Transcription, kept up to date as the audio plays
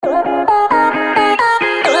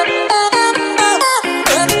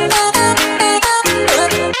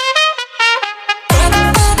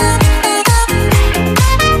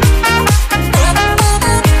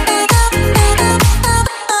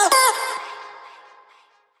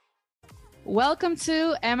Welcome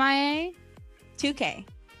to MIA 2K.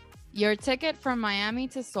 Your ticket from Miami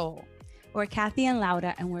to Seoul. We're Kathy and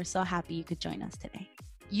Laura, and we're so happy you could join us today.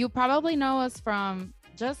 You probably know us from,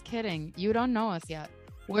 just kidding, you don't know us yet.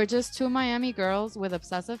 We're just two Miami girls with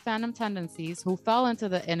obsessive fandom tendencies who fell into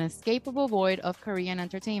the inescapable void of Korean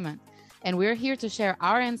entertainment. And we're here to share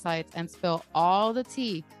our insights and spill all the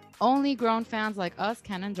tea only grown fans like us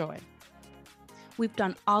can enjoy. We've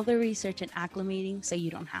done all the research and acclimating so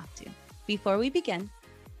you don't have to. Before we begin,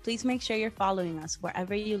 please make sure you're following us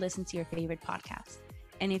wherever you listen to your favorite podcasts.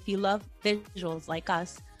 And if you love visuals like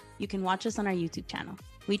us, you can watch us on our YouTube channel.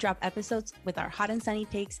 We drop episodes with our hot and sunny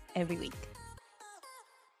takes every week.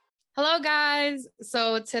 Hello, guys.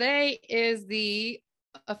 So today is the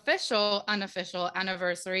unofficial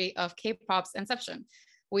anniversary of K-pop's inception.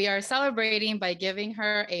 We are celebrating by giving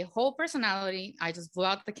her a whole personality. I just blew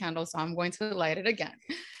out the candle, so I'm going to light it again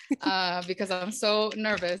because I'm so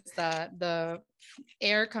nervous that the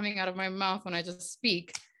air coming out of my mouth when I just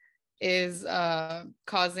speak is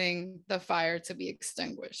causing the fire to be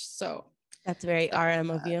extinguished. So that's very RM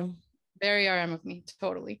of you. Very RM of me,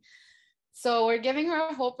 totally. So we're giving her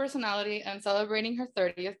a whole personality and celebrating her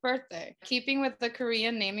 30th birthday. Keeping with the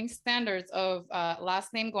Korean naming standards of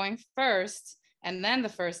last name going first and then the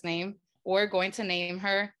first name, we're going to name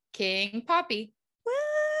her King Poppy. Woo!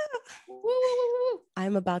 Woo, woo, woo.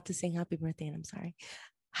 I'm about to sing happy birthday and I'm sorry.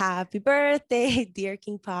 Happy birthday, dear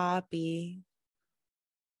King Poppy.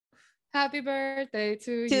 Happy birthday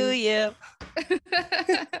to you.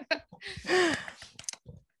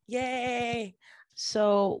 Yay.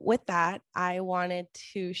 So with that, I wanted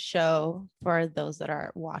to show, for those that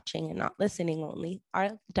are watching and not listening only,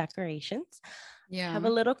 our decorations. Yeah. I have a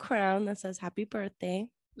little crown that says happy birthday.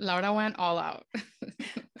 Laura went all out.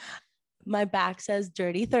 My back says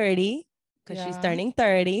dirty 30 because she's turning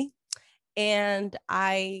 30. And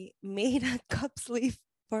I made a cup sleeve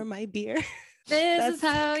for my beer. This is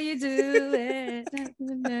how you do it.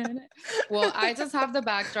 Well, I just have the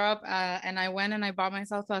backdrop and I went and I bought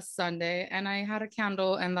myself a sundae and I had a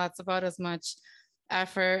candle, and that's about as much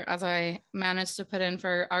effort as I managed to put in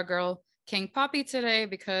for our girl King Poppy today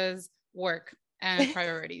because work and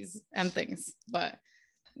priorities and things. But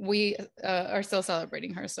we are still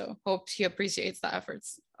celebrating her, so hope she appreciates the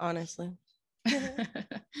efforts. Honestly.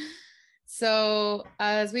 So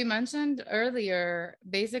as we mentioned earlier,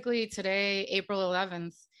 basically today, April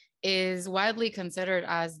 11th, is widely considered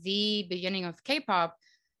as the beginning of K-pop.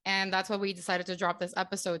 And that's why we decided to drop this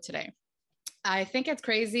episode today. I think it's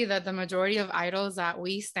crazy that the majority of idols that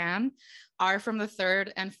we stan are from the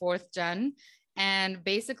third and fourth gen. And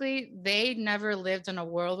basically, they never lived in a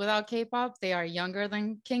world without K-pop. They are younger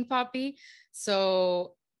than King Poppy.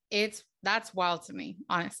 So that's wild to me,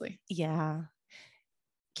 honestly. Yeah.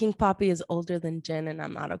 King Poppy is older than Jin, and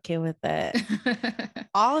I'm not okay with it.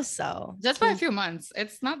 Also, just by a few months,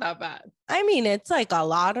 it's not that bad. I mean, it's like a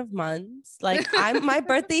lot of months. Like my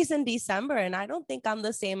birthday's in December, and I don't think I'm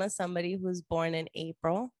the same as somebody who's born in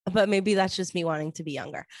April. But maybe that's just me wanting to be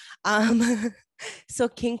younger. So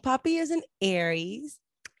King Poppy is an Aries,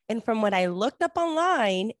 and from what I looked up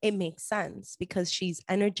online, it makes sense because she's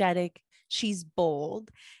energetic, she's bold.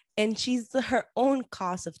 And she's her own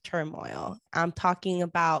cause of turmoil. I'm talking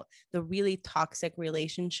about the really toxic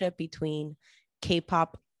relationship between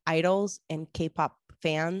K-pop idols and K-pop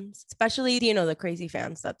fans, especially, the crazy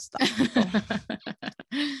fans that stalk people.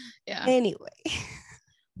 Yeah. Anyway.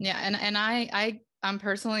 Yeah. And I'm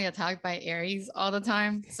personally attacked by Aries all the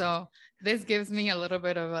time. So this gives me a little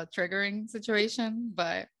bit of a triggering situation,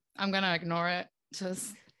 but I'm going to ignore it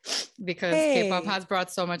just because K-pop has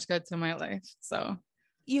brought so much good to my life. So.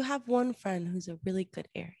 You have one friend who's a really good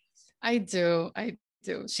Aries. I do.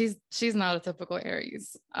 She's not a typical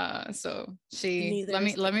Aries. So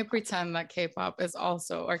let me pretend that K-pop is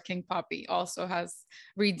also, or King Poppy also has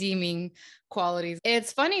redeeming qualities.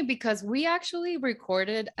 It's funny because we actually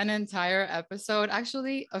recorded an entire episode,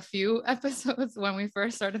 actually a few episodes when we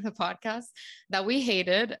first started the podcast that we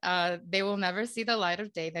hated. They will never see the light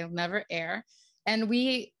of day. They'll never air. And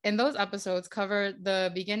we, in those episodes, covered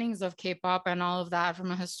the beginnings of K-pop and all of that from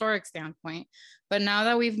a historic standpoint. But now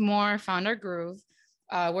that we've more found our groove,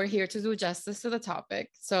 we're here to do justice to the topic.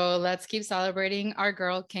 So let's keep celebrating our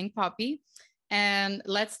girl, King Poppy. And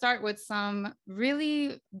let's start with some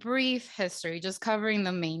really brief history, just covering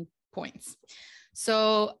the main points.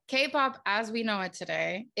 So K-pop, as we know it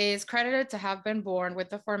today, is credited to have been born with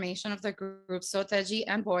the formation of the group Sotaeji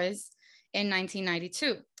and Boys in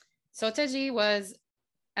 1992. Sotaeji was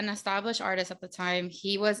an established artist at the time.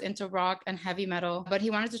 He was into rock and heavy metal, but he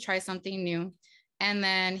wanted to try something new. And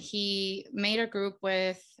then he made a group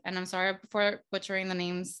with, and I'm sorry for butchering the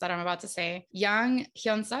names that I'm about to say, Yang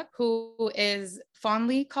Hyun-suk, who is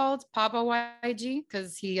fondly called Papa YG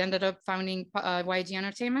because he ended up founding YG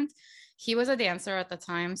Entertainment. He was a dancer at the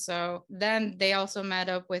time. So then they also met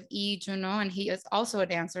up with Lee Juno, and he is also a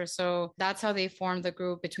dancer. So that's how they formed the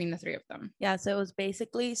group between the three of them. Yeah, so it was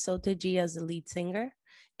basically Sotaji as the lead singer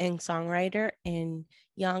and songwriter, and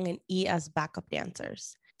Young and E as backup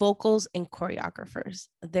dancers, vocals, and choreographers.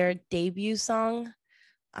 Their debut song,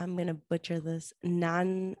 I'm going to butcher this,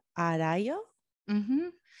 Nan Arayo,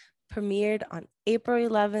 premiered on April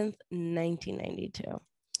 11th, 1992.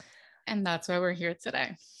 And that's why we're here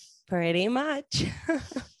today. Pretty much.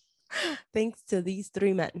 Thanks to these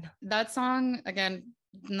three men. That song, again,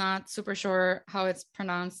 not super sure how it's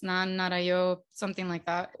pronounced, Nan Narayo, something like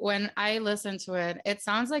that. When I listen to it, it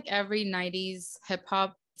sounds like every 90s hip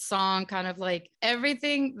hop song, kind of like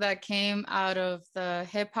everything that came out of the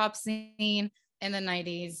hip hop scene in the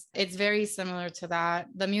 90s. It's very similar to that.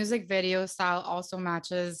 The music video style also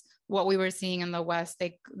matches what we were seeing in the West.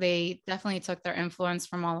 They definitely took their influence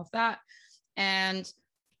from all of that. And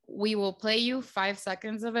we will play you 5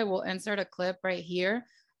 seconds of it. We'll insert a clip right here,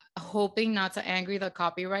 hoping not to angry the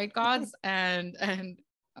copyright gods, and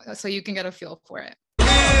so you can get a feel for it.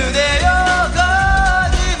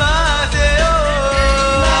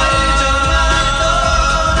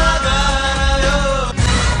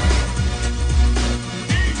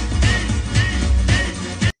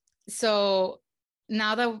 So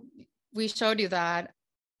now that we showed you that,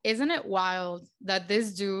 isn't it wild that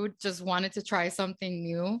this dude just wanted to try something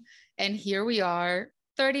new? And here we are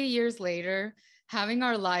 30 years later, having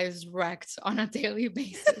our lives wrecked on a daily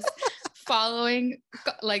basis, following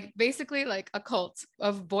like basically like a cult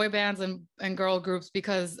of boy bands and girl groups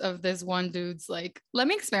because of this one dude's like, let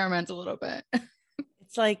me experiment a little bit.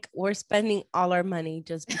 It's like we're spending all our money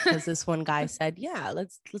just because this one guy said, yeah,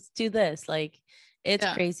 let's do this. Like, it's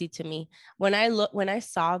crazy to me. When I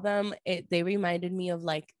saw them, they reminded me of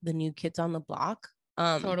like the New Kids on the Block.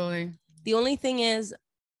 Totally. The only thing is,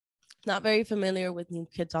 not very familiar with New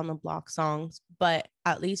Kids on the Block songs, but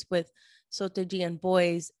at least with Sotaji and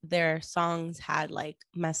Boys, their songs had like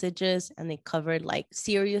messages and they covered like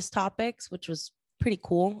serious topics, which was pretty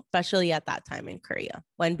cool, especially at that time in Korea.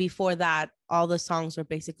 When before that, all the songs were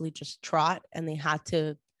basically just trot and they had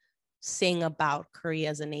to sing about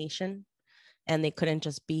Korea as a nation. And they couldn't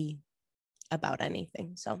just be about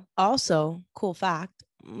anything. So also, cool fact,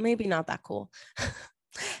 maybe not that cool.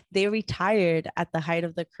 They retired at the height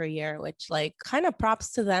of the career, which like kind of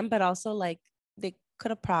props to them, but also like they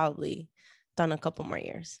could have probably done a couple more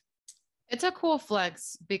years. It's a cool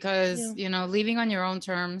flex because, you know, leaving on your own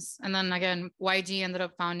terms. And then again, YG ended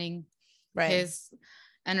up founding his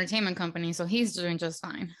entertainment company. So he's doing just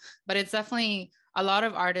fine. But it's definitely a lot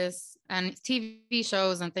of artists and TV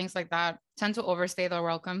shows and things like that tend to overstay their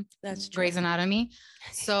welcome. That's true. Grey's Anatomy.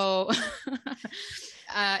 So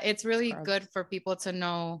it's really good for people to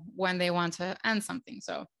know when they want to end something.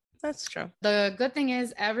 So that's true. The good thing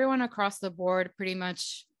is everyone across the board pretty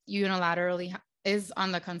much unilaterally is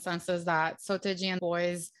on the consensus that Sotaji and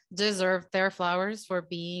Boys deserve their flowers for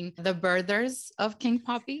being the birthers of King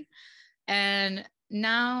Poppy. And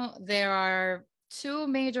now there are two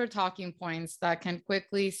major talking points that can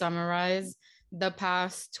quickly summarize the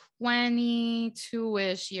past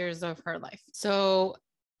 22-ish years of her life. So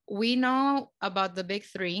we know about the big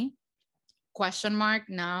three, question mark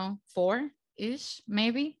now 4-ish,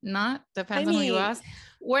 maybe not, depends on who you ask.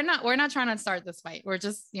 We're not trying to start this fight. We're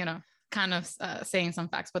just, you know, kind of saying some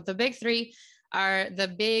facts. But the big three are the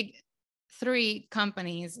big three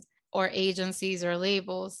companies or agencies or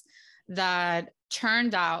labels that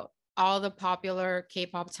churned out all the popular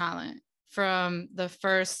K-pop talent from the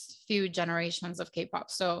first few generations of K-pop.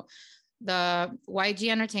 So the YG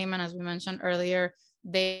Entertainment, as we mentioned earlier,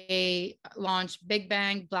 they launched Big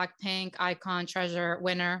Bang, Blackpink, iKON, Treasure,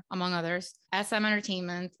 Winner, among others. SM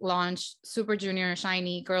Entertainment launched Super Junior,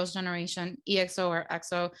 SHINee, Girls' Generation, EXO or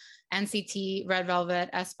EXO, NCT, Red Velvet,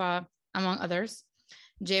 aespa, among others.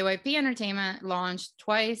 JYP Entertainment launched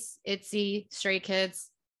Twice, ITZY, Stray Kids,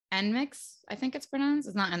 NMIX, I think it's pronounced.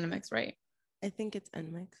 It's not NMIX, right? I think it's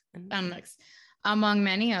NMIX. NMIX, among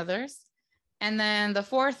many others. And then the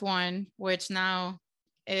fourth one, which now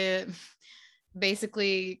it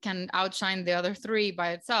basically can outshine the other three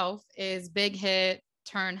by itself, is Big Hit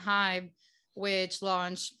Turn Hybe, which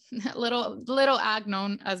launched little ag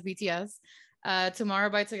known as BTS,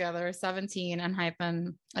 Tomorrow by Together, 17, and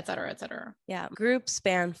Hypen, etc., etc. Yeah, groups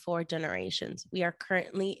span 4 generations. We are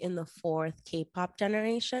currently in the 4th K-pop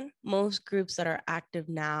generation. Most groups that are active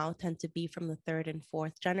now tend to be from the 3rd and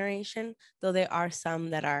 4th generation, though there are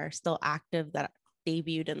some that are still active that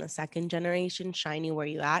debuted in the 2nd generation. Shiny, where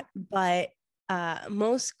you at? But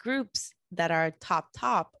most groups that are top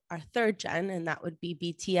are 3rd gen, and that would be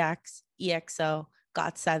BTS, EXO,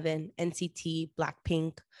 GOT7, NCT,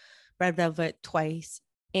 Blackpink, Red Velvet, Twice,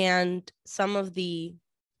 and some of the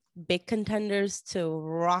big contenders to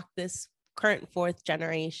rock this current 4th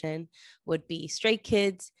generation would be Stray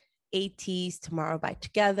Kids, ATEEZ, Tomorrow by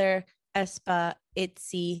Together, aespa,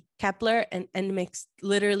 ITZY, Kepler, and NMIXX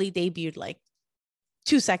literally debuted like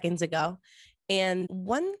 2 seconds ago. And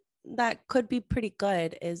one that could be pretty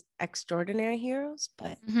good is Extraordinary Heroes,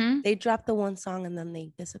 but they dropped the one song and then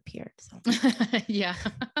they disappeared. So yeah.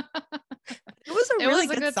 It was a really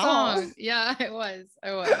good song. Yeah, it was.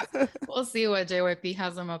 We'll see what JYP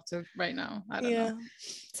has them up to right now. I don't know.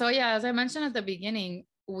 So yeah, as I mentioned at the beginning,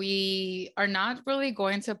 we are not really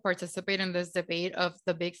going to participate in this debate of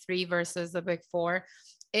the big 3 versus the big 4.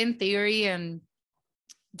 In theory and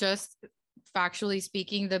just factually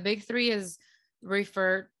speaking, the big 3 is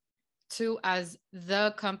referred to as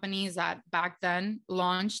the companies that back then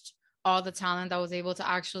launched all the talent that was able to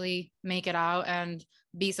actually make it out and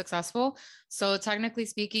be successful. So technically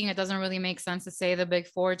speaking, it doesn't really make sense to say the big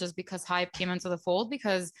 4 just because Hype came into the fold,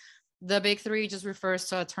 because the big 3 just refers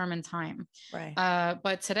to a term in time. Right.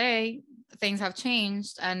 But today things have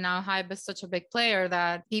changed, and now Hype is such a big player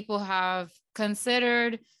that people have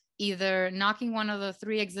considered either knocking one of the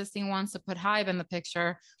 3 existing ones to put Hype in the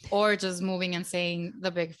picture, or just moving and saying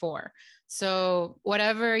the big 4. So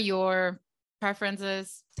whatever your preference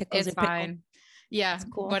is, it's fine. Pickle. Yeah,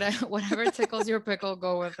 cool. Whatever tickles your pickle,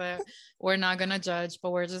 go with it. We're not going to judge,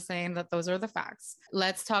 but we're just saying that those are the facts.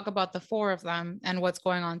 Let's talk about the 4 of them and what's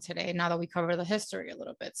going on today, now that we cover the history a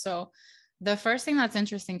little bit. So the first thing that's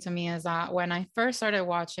interesting to me is that when I first started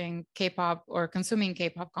watching K-pop or consuming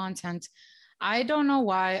K-pop content, I don't know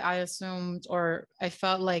why I assumed, or I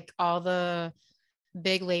felt like all the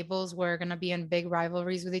big labels were going to be in big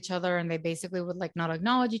rivalries with each other, and they basically would like not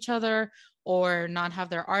acknowledge each other or not have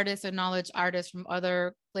their artists acknowledge artists from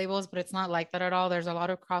other labels. But it's not like that at all. There's a lot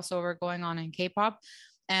of crossover going on in K-pop,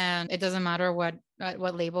 and it doesn't matter what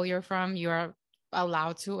label you're from, you're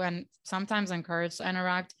allowed to and sometimes encouraged to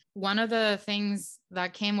interact. One of the things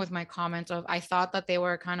that came with my comment of, I thought that they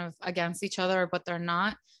were kind of against each other, but they're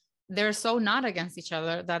not. They're so not against each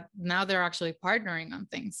other that now they're actually partnering on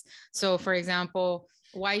things. So for example,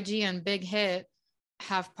 YG and Big Hit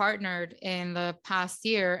have partnered in the past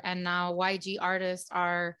year, and now YG artists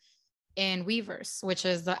are in Weverse, which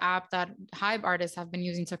is the app that Hype artists have been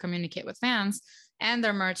using to communicate with fans, and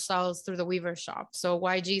their merch sells through the Weverse shop. So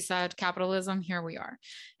YG said, capitalism, here we are,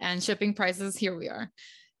 and shipping prices, here we are.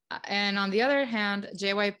 And on the other hand,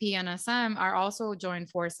 JYP and SM are also joined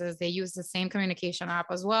forces. They use the same communication app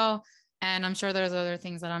as well. And I'm sure there's other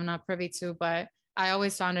things that I'm not privy to, but I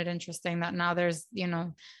always found it interesting that now there's,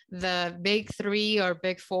 the big 3 or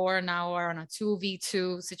big 4 now are on a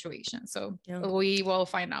 2v2 situation. So we will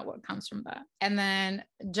find out what comes from that. And then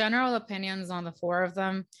general opinions on the 4 of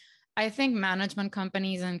them. I think management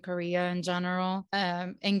companies in Korea in general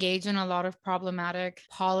engage in a lot of problematic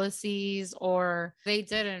policies, or they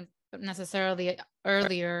didn't necessarily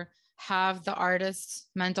earlier have the artist's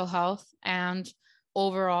mental health and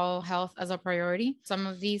overall health as a priority. Some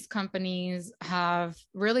of these companies have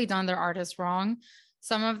really done their artists wrong.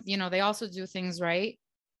 Some of, they also do things right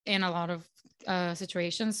in a lot of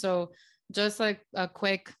situations. So just like a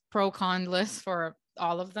quick pro-con list for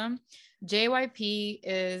all of them. JYP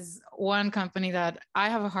is one company that I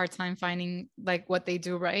have a hard time finding like what they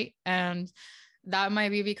do right. And that might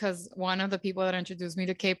be because one of the people that introduced me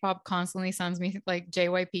to K-pop constantly sends me like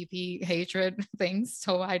JYPP hatred things.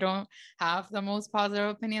 So I don't have the most positive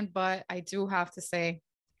opinion, but I do have to say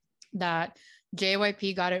that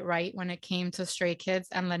JYP got it right when it came to Stray Kids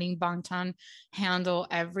and letting Bangtan handle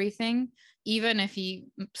everything, even if he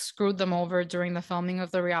screwed them over during the filming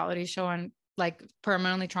of the reality show and like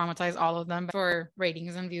permanently traumatize all of them for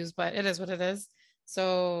ratings and views, but it is what it is.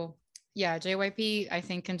 So yeah, JYP I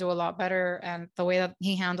think can do a lot better, and the way that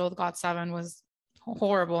he handled GOT7 was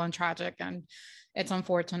horrible and tragic, and it's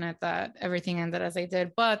unfortunate that everything ended as they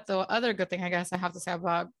did. But the other good thing I guess I have to say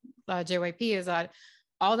about JYP is that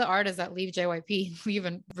all the artists that leave JYP leave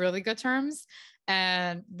in really good terms,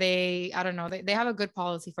 and they have a good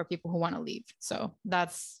policy for people who want to leave. So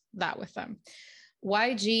that's that with them.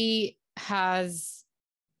 YG has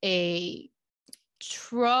a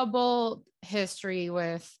troubled history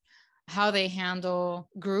with how they handle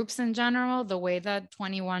groups in general. The way that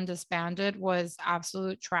 21 disbanded was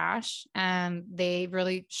absolute trash, and they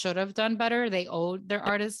really should have done better. They owed their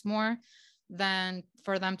artists more than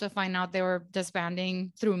for them to find out they were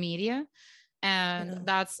disbanding through media. And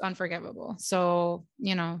that's unforgivable. So,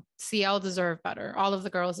 you know, CL deserve better. All of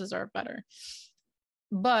the girls deserve better.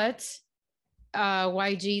 But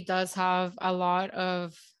YG does have a lot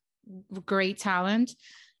of great talent.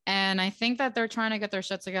 And I think that they're trying to get their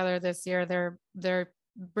shit together this year. They're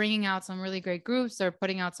bringing out some really great groups. They're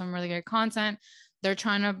putting out some really great content. They're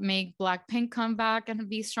trying to make Blackpink come back and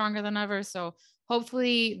be stronger than ever. So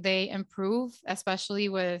hopefully they improve, especially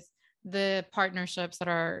with the partnerships that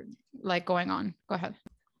are like going on. Go ahead.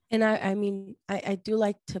 And I mean, I do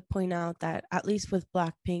like to point out that at least with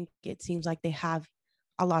Blackpink, it seems like they have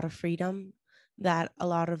a lot of freedom that a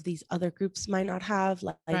lot of these other groups might not have.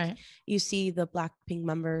 Like right. You see the Blackpink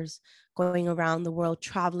members going around the world,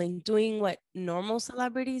 traveling, doing what normal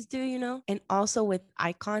celebrities do, you know? And also with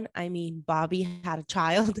iKON, I mean, Bobby had a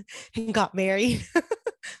child and got married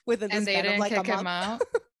within the span of like a month. Out.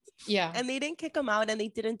 Yeah. And they didn't kick him out, and they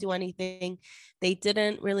didn't do anything. They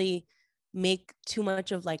didn't really make too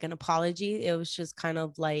much of like an apology. It was just kind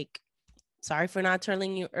of like, sorry for not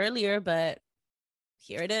telling you earlier, but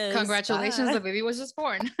here it is. Congratulations, the baby was just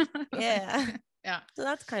born. Yeah. Yeah. So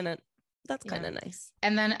that's kind of nice.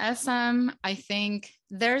 And then SM, I think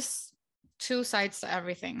there's two sides to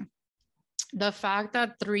everything. The fact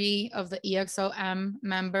that 3 of the EXO-M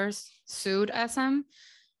members sued SM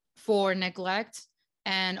for neglect,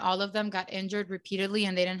 and all of them got injured repeatedly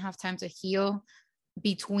and they didn't have time to heal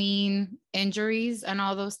between injuries and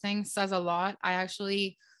all those things, says a lot. I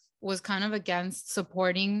actually was kind of against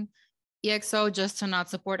supporting EXO just to not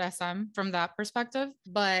support SM from that perspective.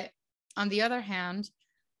 But on the other hand,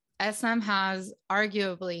 SM has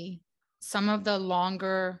arguably some of the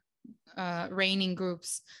longer reigning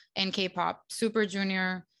groups in K-pop. Super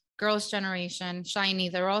Junior, Girls' Generation,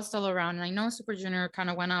 SHINee, they're all still around. And I know Super Junior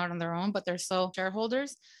kind of went out on their own, but they're still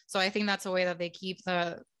shareholders. So I think that's a way that they keep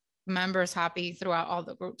the members happy throughout all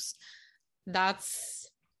the groups.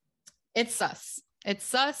 It's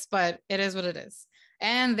sus, but it is what it is.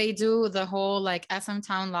 And they do the whole like SM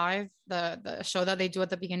Town Live, the show that they do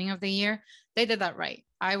at the beginning of the year. They did that right.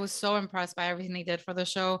 I was so impressed by everything they did for the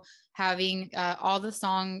show, having all the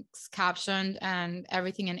songs captioned and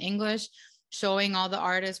everything in English, showing all the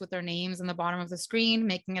artists with their names in the bottom of the screen,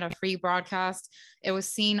 making it a free broadcast. It was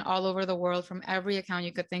seen all over the world from every account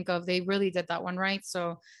you could think of. They really did that one right.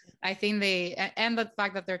 So I think and the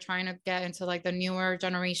fact that they're trying to get into like the newer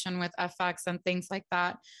generation with FX and things like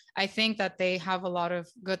that, I think that they have a lot of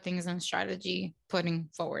good things in strategy putting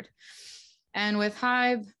forward. And with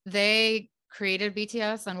HYBE, they created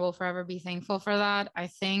BTS and will forever be thankful for that. I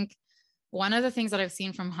think one of the things that I've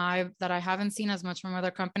seen from HYBE that I haven't seen as much from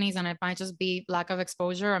other companies, and it might just be lack of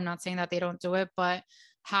exposure, I'm not saying that they don't do it, but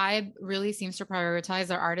HYBE really seems to prioritize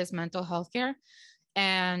their artists' mental health care.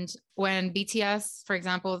 And when BTS, for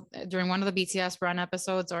example, during one of the BTS run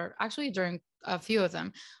episodes, or actually during a few of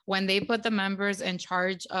them, when they put the members in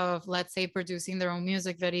charge of, let's say, producing their own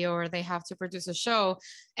music video, or they have to produce a show,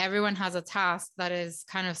 everyone has a task that is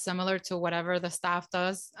kind of similar to whatever the staff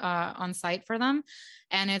does on site for them.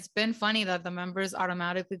 And it's been funny that the members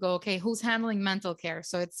automatically go, okay, who's handling mental care?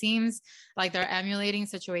 So it seems like they're emulating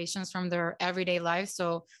situations from their everyday life.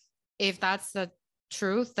 So if that's the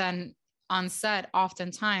truth, then on set,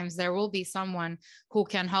 oftentimes there will be someone who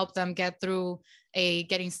can help them get through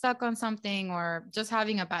getting stuck on something or just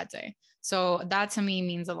having a bad day. So that to me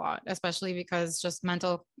means a lot, especially because just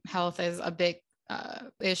mental health is a big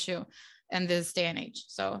issue in this day and age.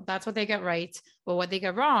 So that's what they get right. But what they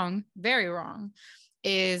get wrong, very wrong,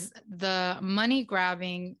 is the money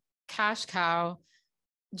grabbing cash cow,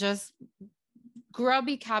 just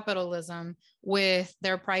grubby capitalism with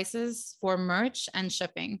their prices for merch and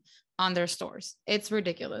shipping on their stores. It's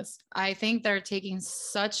ridiculous. I think they're taking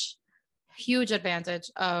such huge advantage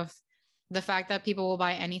of the fact that people will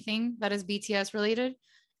buy anything that is BTS related,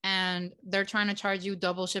 and they're trying to charge you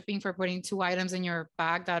double shipping for putting 2 items in your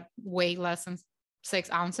bag that weigh less than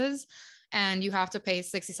 6 ounces, and you have to pay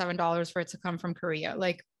 $67 for it to come from Korea.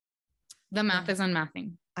 Like, the math is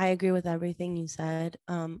unmathing. I agree with everything you said.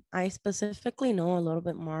 I specifically know a little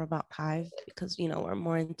bit more about HYBE because, you know, we're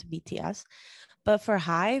more into BTS. But for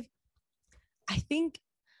HYBE, I think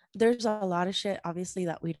there's a lot of shit, obviously,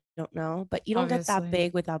 that we don't know, but you don't get that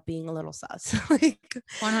big without being a little sus. Like,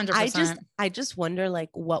 100%. I just wonder, like,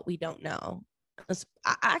 what we don't know.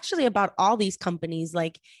 Actually, about all these companies,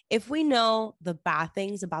 like, if we know the bad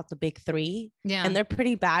things about the big 3, and they're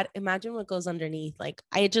pretty bad, imagine what goes underneath. Like,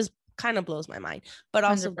 I just kind of blows my mind, but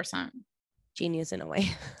also 100%. Genius in a way.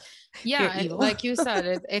 Yeah, like you said,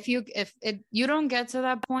 if you don't get to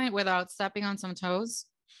that point without stepping on some toes,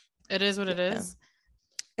 it is what it is.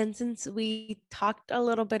 And since we talked a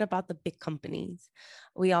little bit about the big companies,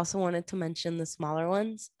 we also wanted to mention the smaller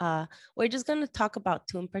ones. We're just going to talk about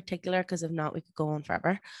two in particular, because if not, we could go on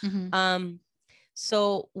forever. Mm-hmm.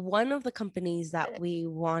 So one of the companies that we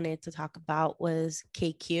wanted to talk about was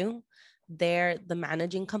KQ. They're the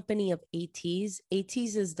managing company of ATEEZ.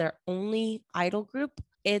 ATEEZ is their only idol group.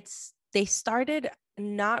 They started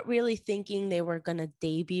not really thinking they were going to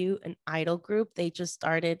debut an idol group. They just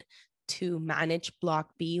started to manage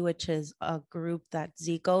Block B, which is a group that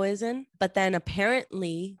Zico is in. But then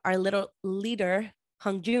apparently our little leader,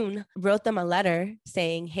 Hongjoon, wrote them a letter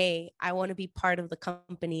saying, hey, I want to be part of the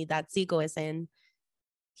company that Zico is in.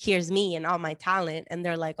 Here's me and all my talent. And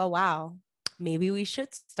they're like, oh, wow, maybe we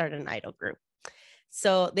should start an idol group.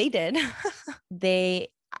 So they did. They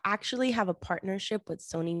actually have a partnership with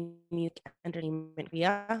Sony Music Entertainment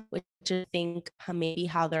Korea, which I think maybe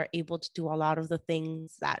how they're able to do a lot of the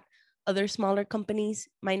things that other smaller companies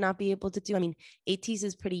might not be able to do. I mean, ATEEZ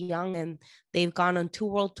is pretty young and they've gone on 2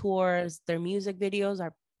 world tours. Their music videos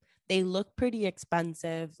they look pretty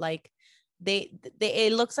expensive. Like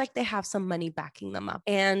it looks like they have some money backing them up.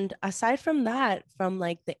 And aside from that, from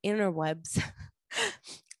like the interwebs,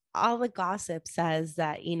 all the gossip says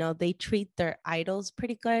that, you know, they treat their idols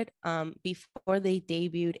pretty good. Before they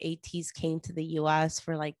debuted, ATEEZ came to the US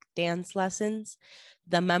for like dance lessons.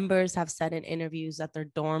 The members have said in interviews that their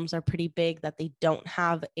dorms are pretty big, that they don't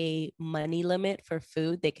have a money limit for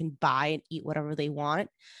food. They can buy and eat whatever they want.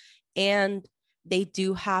 And they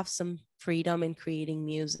do have some freedom in creating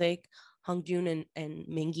music. Hongjoon and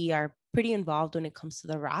Mingi are pretty involved when it comes to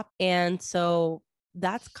the rap. And so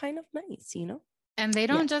that's kind of nice, you know? And they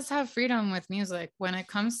don't just have freedom with music. When it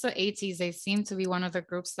comes to ATEEZ, they seem to be one of the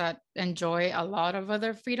groups that enjoy a lot of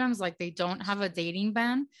other freedoms. Like they don't have a dating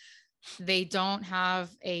ban. They don't have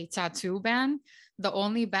a tattoo ban. The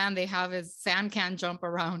only ban they have is Sam can't jump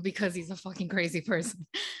around because he's a fucking crazy person.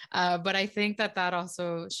 But I think that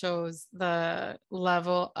also shows the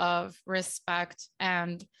level of respect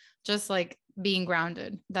and just like being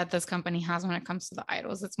grounded that this company has when it comes to the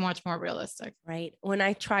idols. It's much more realistic. Right. When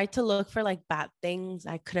I tried to look for like bad things,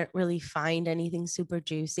 I couldn't really find anything super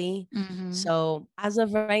juicy. Mm-hmm. So as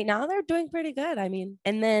of right now, they're doing pretty good. I mean,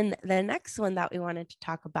 and then the next one that we wanted to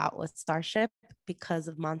talk about was Starship, because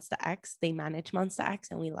of Monsta X. They manage Monsta X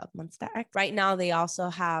and we love Monsta X. Right now, they also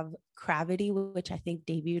have Gravity, which I think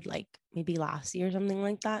debuted like maybe last year or something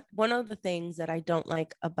like that. One of the things that I don't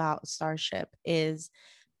like about Starship is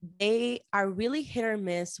they are really hit or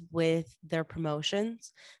miss with their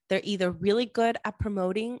promotions. They're either really good at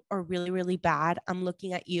promoting or really, really bad. I'm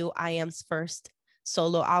looking at you, IAM's first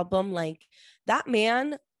solo album. Like that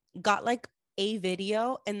man got like a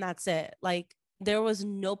video and that's it. Like there was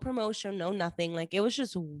no promotion, no nothing. Like it was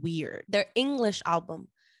just weird. Their English album,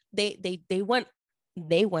 they went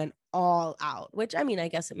all out, which I mean, I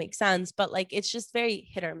guess it makes sense, but like it's just very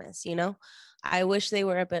hit or miss, you know? I wish they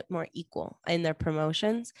were a bit more equal in their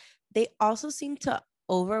promotions. They also seem to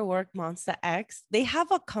overwork Monsta X. They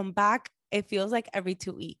have a comeback, it feels like every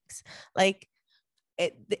 2 weeks. Like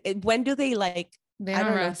when do they like, they I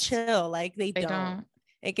don't rest. know, chill? Like they don't.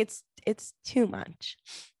 Like it's too much.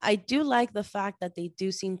 I do like the fact that they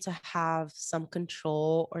do seem to have some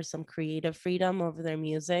control or some creative freedom over their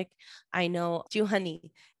music. I know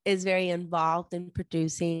Juhani is very involved in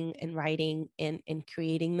producing and writing and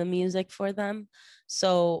creating the music for them.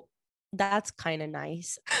 So that's kind of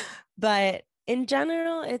nice. But in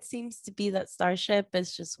general, it seems to be that Starship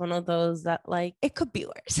is just one of those that like, it could be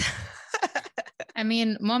worse. I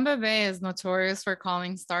mean, Monbebe is notorious for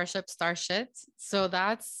calling Starship shit. So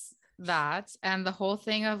that's that. And the whole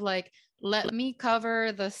thing of like, let me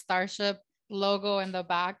cover the Starship logo in the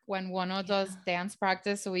back when Wono does dance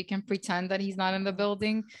practice so we can pretend that he's not in the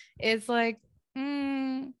building. It's like,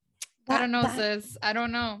 I don't know, sis. I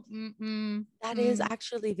don't know. That is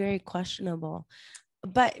actually very questionable.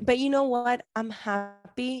 But you know what? I'm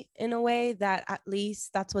happy in a way that at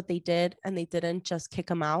least that's what they did and they didn't just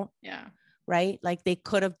kick him out. Yeah. Right? Like they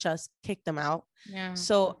could have just kicked them out. Yeah.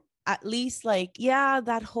 So at least like, yeah,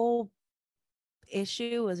 that whole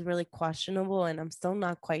issue was really questionable and I'm still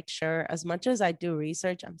not quite sure. As much as I do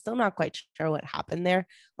research, I'm still not quite sure what happened there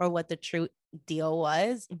or what the true deal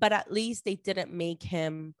was. But at least they didn't make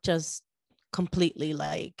him just completely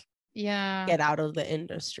like Yeah. get out of the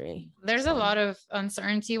industry. There's a lot of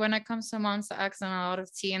uncertainty when it comes to Monsta X, and a lot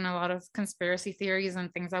of tea and a lot of conspiracy theories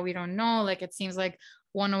and things that we don't know. Like it seems like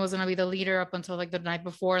one was gonna be the leader up until like the night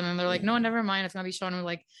before, and then they're like, no, never mind, it's gonna be Sean.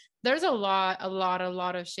 Like there's a lot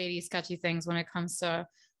of shady, sketchy things when it comes to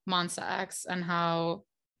Monsta X and how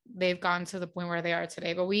they've gotten to the point where they are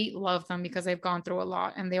today. But we love them because they've gone through a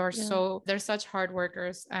lot, and they're such hard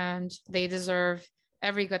workers, and they deserve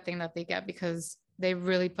every good thing that they get because they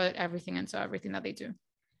really put everything into everything that they do.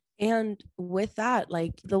 And with that,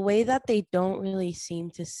 like the way that they don't really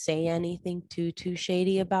seem to say anything too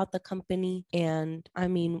shady about the company. And I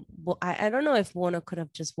mean, well, I don't know if Wona could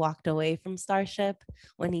have just walked away from Starship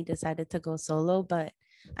when he decided to go solo, but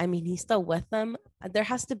I mean, he's still with them. There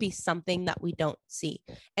has to be something that we don't see.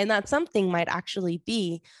 And that something might actually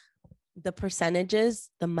be the percentages,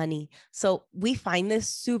 the money. So we find this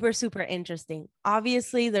super interesting.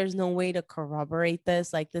 Obviously, there's no way to corroborate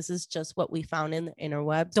this. Like, this is just what we found in the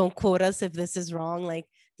interweb. Don't quote us if this is wrong. Like,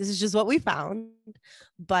 this is just what we found.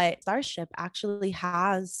 But Starship actually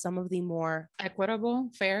has some of the more equitable,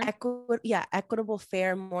 fair, equitable,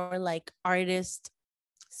 fair, more like artist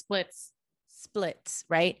splits,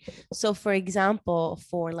 right? So for example,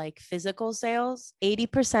 for like physical sales,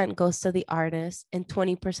 80% goes to the artist and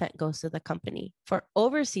 20% goes to the company. For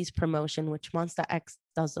overseas promotion, which Monsta X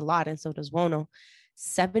does a lot, and so does Wono,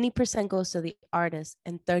 70% goes to the artist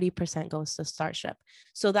and 30% goes to Starship.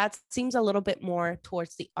 So that seems a little bit more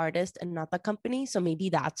towards the artist and not the company. So maybe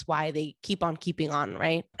that's why they keep on keeping on,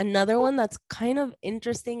 right? Another one that's kind of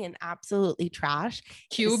interesting and absolutely trash.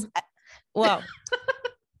 Cube. Well,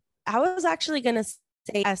 I was actually going to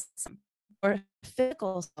say SM or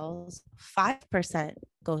physical sales, 5%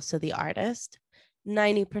 goes to the artist,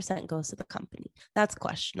 90% goes to the company. That's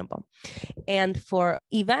questionable. And for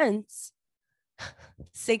events,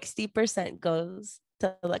 60% goes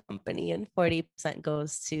to the company and 40%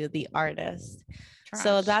 goes to the artist. Trash.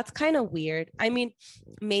 So that's kind of weird. I mean,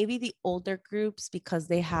 maybe the older groups, because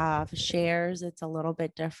they have shares, it's a little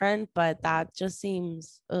bit different, but that just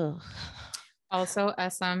seems, ugh. Also,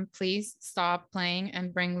 SM, please stop playing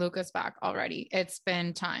and bring Lucas back already. It's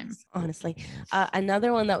been time. Honestly.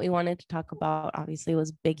 Another one that we wanted to talk about, obviously,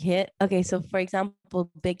 was Big Hit. Okay, so for example,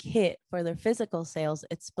 Big Hit, for their physical sales,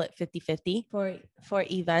 it's split 50-50. For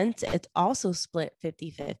events, it's also split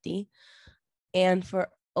 50-50. And for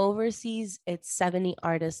overseas, it's 70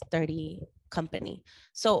 artists, 30 company.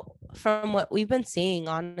 So from what we've been seeing,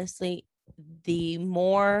 honestly, the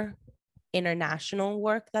more international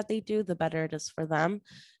work that they do, the better it is for them.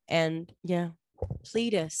 And yeah,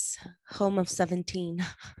 Cletus, home of 17.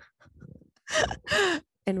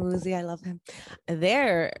 And Woozy, I love him.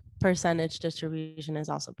 Their percentage distribution is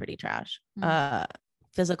also pretty trash.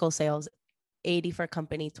 Physical sales, 80 for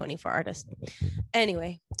company, 20 for artist.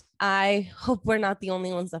 Anyway, I hope we're not the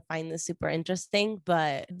only ones that find this super interesting,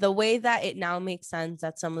 but the way that it now makes sense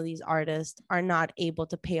that some of these artists are not able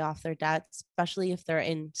to pay off their debts, especially if they're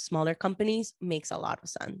in smaller companies, makes a lot of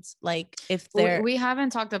sense. Like if they're... We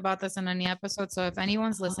haven't talked about this in any episode, so if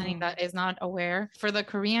anyone's listening that is not aware, for the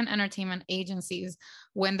Korean entertainment agencies,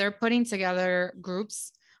 when they're putting together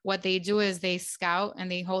groups, what they do is they scout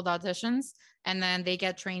and they hold auditions, and then they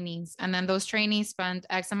get trainees, and then those trainees spend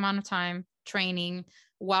X amount of time training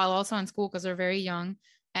while also in school because they're very young,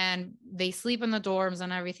 and they sleep in the dorms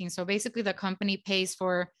and everything. So basically the company pays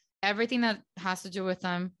for everything that has to do with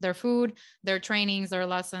them, their food, their trainings, their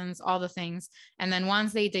lessons, all the things. And then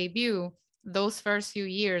once they debut, those first few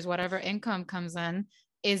years, whatever income comes in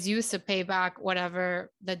is used to pay back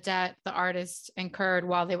whatever the debt the artist incurred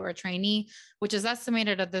while they were a trainee, which is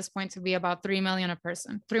estimated at this point to be about $3 million a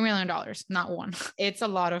person. $3 million, not one. It's a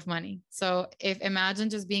lot of money. So if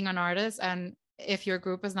imagine just being an artist, and if your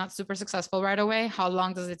group is not super successful right away, how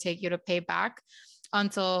long does it take you to pay back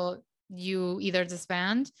until you either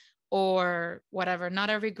disband or whatever? Not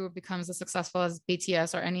every group becomes as successful as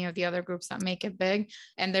BTS or any of the other groups that make it big.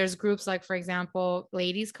 And there's groups like, for example,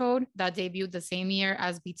 Ladies Code that debuted the same year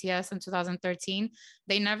as BTS in 2013.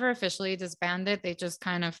 They never officially disbanded. They just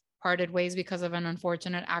kind of parted ways because of an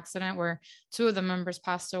unfortunate accident where two of the members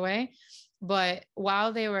passed away. But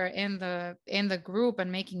while they were in the group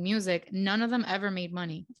and making music, none of them ever made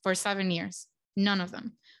money for 7 years. None of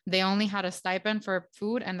them. They only had a stipend for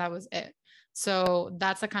food, and that was it. So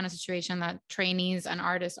that's the kind of situation that trainees and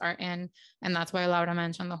artists are in. And that's why Laura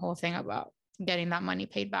mentioned the whole thing about getting that money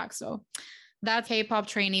paid back. So that's K-pop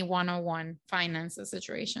trainee 101 finances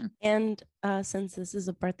situation. And since this is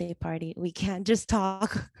a birthday party, we can't just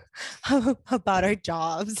talk about our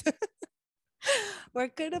jobs. We're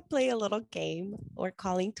going to play a little game. We're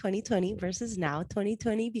calling 2020 versus now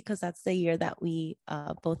 2020 because that's the year that we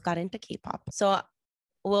both got into K-pop. So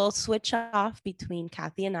we'll switch off between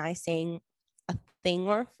Kathy and I saying a thing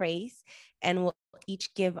or a phrase, and we'll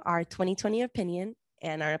each give our 2020 opinion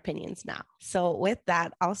and our opinions now. So with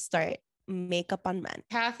that, I'll start. Makeup on men.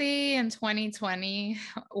 Kathy in 2020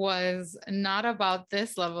 was not about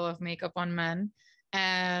this level of makeup on men.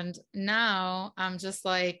 And now I'm just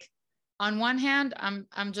like, on one hand,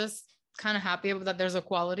 I'm just kind of happy that there's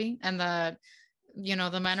equality and that, you know,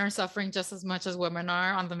 the men are suffering just as much as women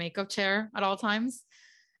are on the makeup chair at all times.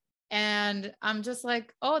 And I'm just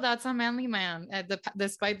like, oh, that's a manly man.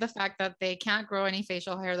 Despite the fact that they can't grow any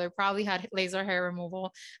facial hair, they probably had laser hair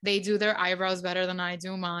removal. They do their eyebrows better than I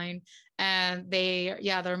do mine. And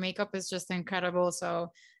their makeup is just incredible.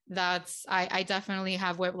 So I definitely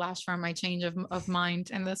have whiplash from my change of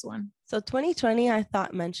mind in this one. So 2020, I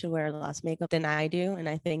thought men should wear less makeup than I do. And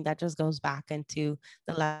I think that just goes back into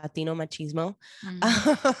the Latino machismo.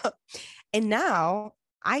 Mm-hmm. And now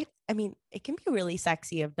I mean, it can be really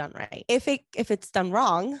sexy if done right. If it's done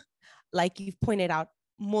wrong, like you've pointed out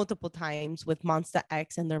multiple times with Monster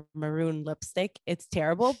X and their maroon lipstick, it's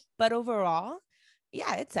terrible. But overall,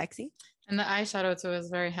 yeah, it's sexy. And the eyeshadow too is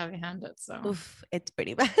very heavy-handed. So oof, it's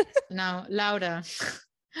pretty bad. Now, Laura,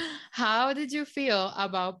 how did you feel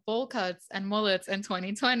about bowl cuts and mullets in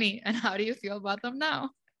 2020? And how do you feel about them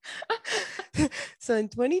now? So in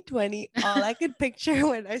 2020, all I could picture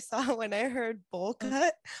when I heard bowl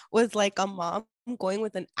cut was like a mom going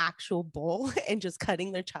with an actual bowl and just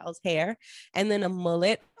cutting their child's hair. And then a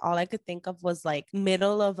mullet, all I could think of was like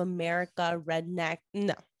middle of America, redneck.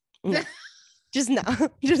 No. Just no.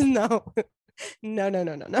 Just no. No.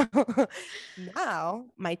 Now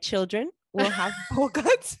my children will have bowl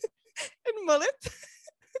cuts and mullets.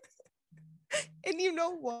 And you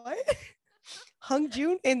know what? Hung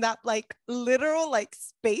Jun in that like literal like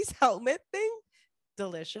space helmet thing,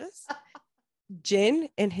 delicious. Jin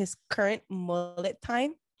in his current mullet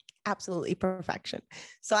time, absolutely perfection.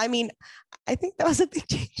 So I mean, I think that was a big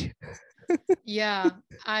change. Yeah,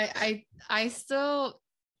 I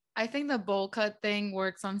think the bowl cut thing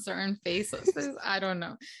works on certain faces. I don't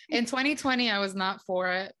know. In 2020, I was not for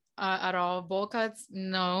it at all. Bowl cuts,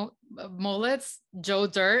 no. Mullets, Joe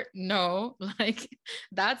Dirt, no. Like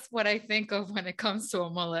that's what I think of when it comes to a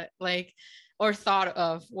mullet, like, or thought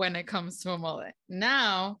of when it comes to a mullet.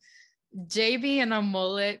 Now, JB and a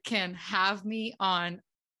mullet can have me on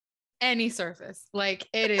any surface. Like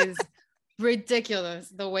it is ridiculous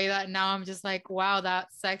the way that now I'm just like, wow, that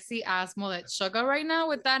sexy ass mullet sugar right now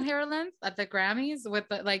with that hair length at the Grammys with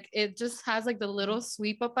the like, it just has like the little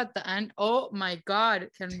sweep up at the end. Oh my God,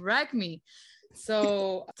 it can wreck me.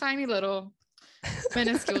 So tiny little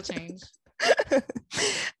minuscule change.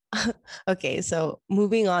 Okay, so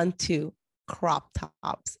moving on to crop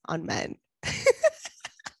tops on men.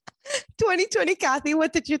 2020, Kathy,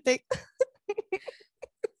 what did you think?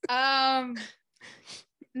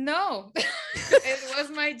 No. It was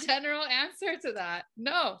my general answer to that.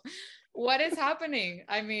 No. What is happening?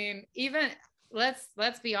 I mean, even let's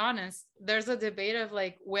be honest, there's a debate of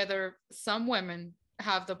like whether some women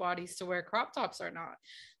have the bodies to wear crop tops or not.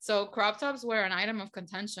 So crop tops were an item of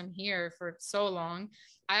contention here for so long.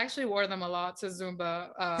 I actually wore them a lot to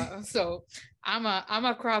Zumba. So I'm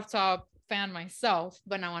a crop top fan myself,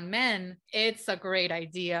 but now on men, it's a great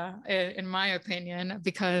idea in my opinion,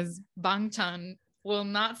 because Bangchan will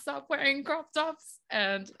not stop wearing crop tops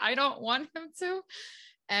and I don't want him to.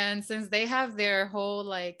 And since they have their whole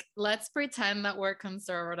like, let's pretend that we're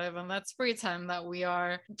conservative and let's pretend that we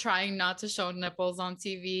are trying not to show nipples on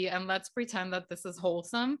TV and let's pretend that this is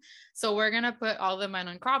wholesome. So we're going to put all the men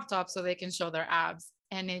on crop tops so they can show their abs.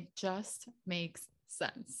 And it just makes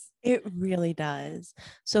sense. It really does.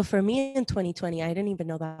 So for me in 2020, I didn't even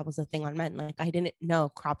know that was a thing on men. Like I didn't know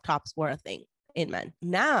crop tops were a thing in men.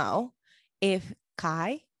 Now, if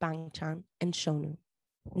Kai, Bangchan, and Shonu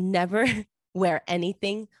never wear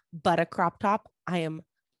anything but a crop top, I am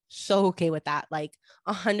so okay with that. Like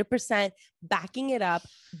 100% backing it up.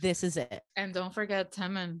 This is it. And don't forget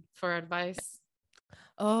Taemin for advice.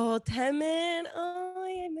 Oh, Taemin. Oh,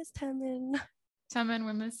 I miss Taemin. Taemin,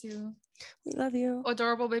 we miss you. We love you.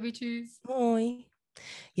 Adorable baby cheese. Oh,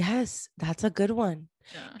 yes, that's a good one.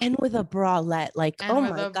 Yeah. And with a bralette, like, and oh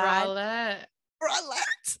my God.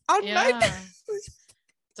 Bralette on my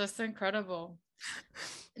just incredible.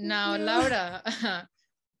 Now, Laura,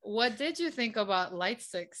 what did you think about light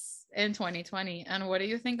sticks in 2020 and what do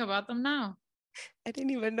you think about them now? I didn't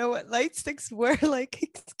even know what light sticks were. Like,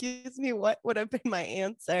 excuse me, what would have been my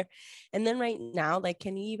answer? And then right now, like,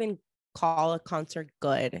 can you even call a concert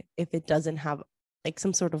good if it doesn't have like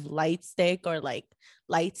some sort of light stick or like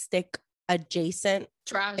light stick adjacent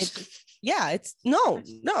trash. It's no,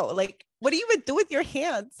 like what do you even do with your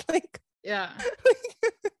hands? Like, yeah.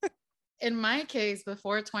 In my case,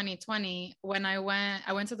 before 2020, when I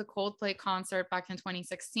went to the Coldplay concert back in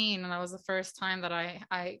 2016, and that was the first time that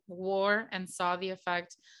I wore and saw the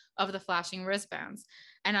effect of the flashing wristbands.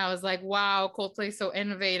 And I was like, wow, Coldplay's so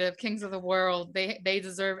innovative, kings of the world. They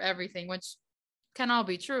deserve everything, which can all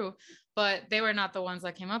be true, but they were not the ones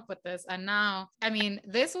that came up with this. And now, I mean,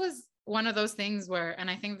 this was one of those things where, and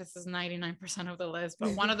I think this is 99% of the list, but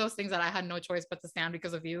one of those things that I had no choice but to stand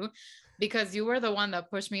because of you, because you were the one that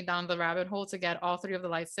pushed me down the rabbit hole to get all 3 of the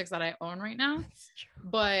light sticks that I own right now.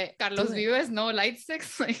 But Carlos Vives, no light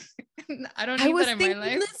sticks. Like, I don't need that in my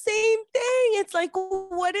life. The same thing. It's like,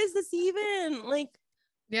 what is this even? Like,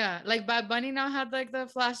 yeah, like Bad Bunny now had like the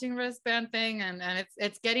flashing wristband thing, and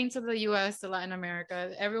it's getting to the US, to Latin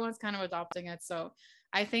America. Everyone's kind of adopting it. So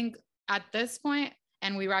I think at this point,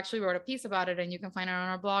 and we actually wrote a piece about it, and you can find it on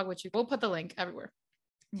our blog, which we'll put the link everywhere.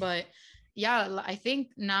 But yeah, I think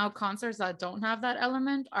now concerts that don't have that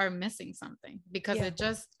element are missing something, because it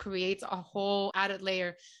just creates a whole added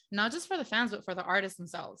layer, not just for the fans, but for the artists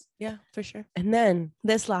themselves. Yeah, for sure. And then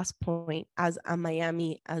this last point, as a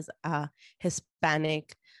Miami, as a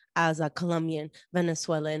Hispanic, as a Colombian,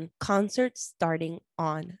 Venezuelan, concerts starting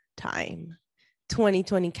on time.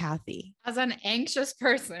 2020, Kathy. As an anxious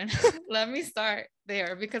person, let me start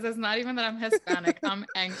there, because it's not even that I'm Hispanic. I'm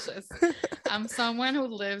anxious. I'm someone who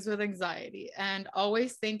lives with anxiety and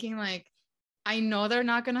always thinking like, I know they're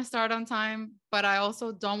not going to start on time, but I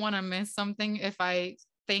also don't want to miss something if I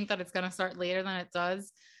think that it's going to start later than it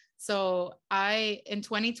does. So I, in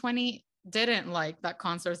 2020, didn't like that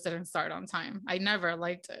concerts didn't start on time. I never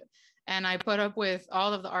liked it. And I put up with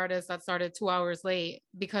all of the artists that started 2 hours late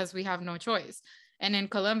because we have no choice. And in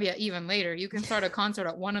Colombia, even later, you can start a concert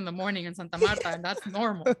at 1 a.m. in Santa Marta, and that's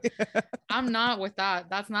normal. I'm not with that.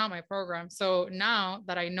 That's not my program. So now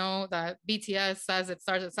that I know that BTS says it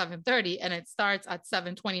starts at 7:30 and it starts at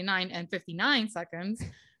 7:29 and 59 seconds,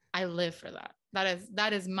 I live for that.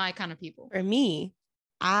 That is my kind of people. For me,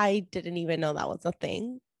 I didn't even know that was a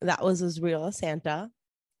thing. That was as real as Santa.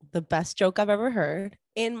 The best joke I've ever heard.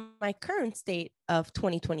 In my current state of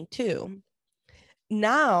 2022,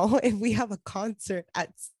 now if we have a concert at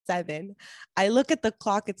 7, I look at the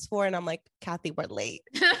clock, it's 4, and I'm like, Kathy, we're late.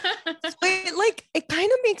 So it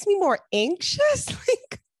kind of makes me more anxious.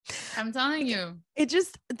 Like, I'm telling you, it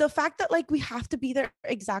just, the fact that like we have to be there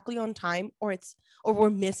exactly on time, or we're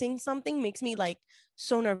missing something, makes me like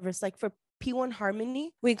so nervous. Like for P1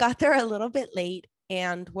 Harmony, we got there a little bit late,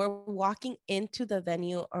 and we're walking into the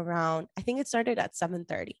venue around, I think it started at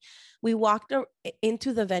 7:30. We walked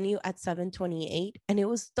into the venue at 7:28, and it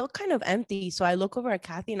was still kind of empty. So I look over at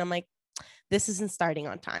Kathy and I'm like, this isn't starting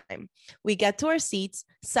on time. We get to our seats,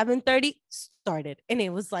 7:30 started. And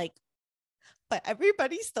it was like, but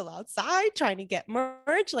everybody's still outside trying to get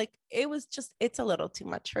merch. Like it's a little too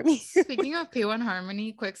much for me. Speaking of P1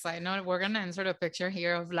 Harmony, quick side note, we're going to insert a picture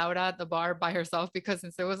here of Laura at the bar by herself, because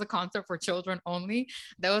since it was a concert for children only,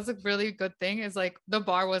 that was a really good thing. Is like the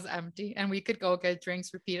bar was empty and we could go get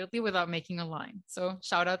drinks repeatedly without making a line. So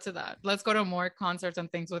shout out to that. Let's go to more concerts and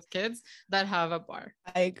things with kids that have a bar.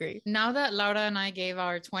 I agree. Now that Laura and I gave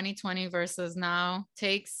our 2020 versus now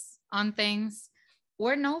takes on things,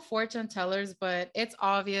 we're no fortune tellers, but it's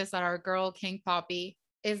obvious that our girl King Poppy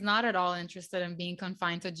is not at all interested in being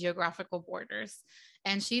confined to geographical borders.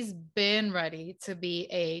 And she's been ready to be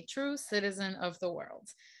a true citizen of the world.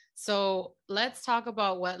 So let's talk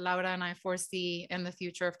about what Laura and I foresee in the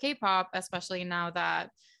future of K-pop, especially now that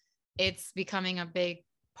it's becoming a big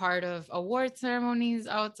part of award ceremonies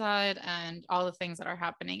outside and all the things that are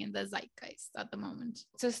happening in the zeitgeist at the moment.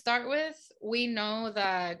 To start with, we know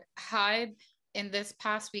that HYBE in this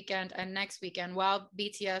past weekend and next weekend, while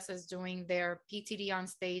BTS is doing their PTD on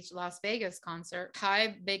Stage Las Vegas concert,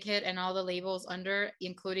 HYBE, Big Hit, and all the labels under,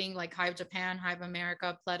 including like HYBE Japan, HYBE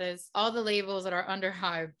America, Pledis, all the labels that are under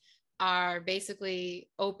HYBE are basically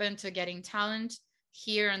open to getting talent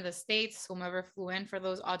here in the States, whomever flew in for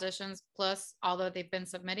those auditions, plus all that they've been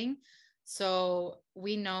submitting. So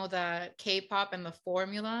we know that K-pop and the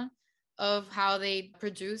formula of how they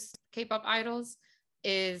produce K-pop idols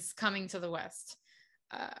is coming to the West.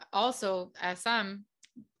 Also, SM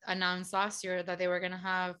announced last year that they were going to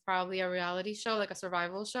have probably a reality show, like a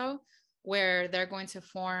survival show, where they're going to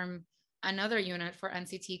form another unit for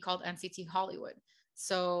NCT called NCT Hollywood.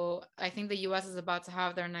 So I think the US is about to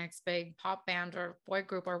have their next big pop band or boy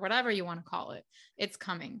group or whatever you want to call it. It's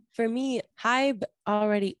coming. For me, HYBE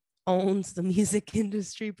already owns the music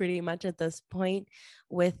industry pretty much at this point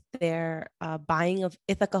with their buying of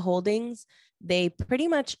Ithaca Holdings. They pretty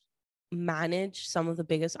much manage some of the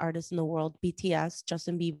biggest artists in the world: BTS,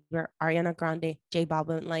 Justin Bieber, Ariana Grande, J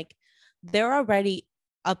Balvin. Like, they're already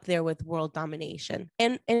up there with world domination.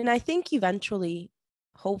 And I think eventually,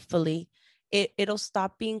 hopefully, it'll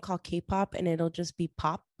stop being called K-pop and it'll just be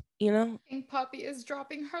pop, you know? King Poppy is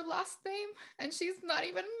dropping her last name and she's not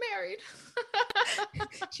even married.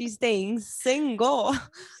 She's staying single.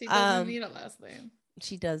 She doesn't need a last name.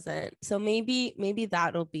 She doesn't. So maybe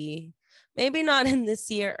that'll be, maybe not in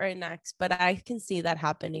this year or next, but I can see that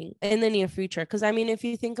happening in the near future. Because I mean, if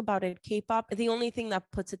you think about it, K-pop, the only thing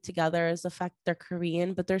that puts it together is the fact they're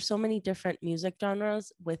Korean, but there's so many different music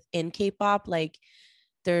genres within K-pop. Like,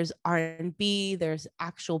 there's R&B, there's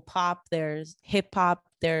actual pop, there's hip hop,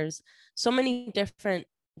 there's so many different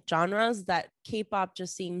genres that K-pop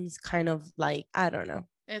just seems kind of like, I don't know.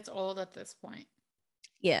 It's old at this point.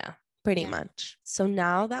 Yeah, pretty much. So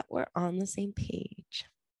now that we're on the same page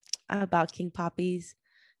about King Poppy's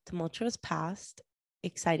tumultuous past,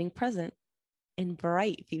 exciting present, and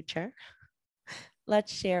bright future,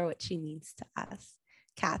 let's share what she means to us.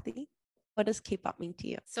 Kathy, what does K-pop mean to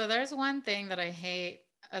you? So there's one thing that I hate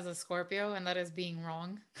as a Scorpio, and that is being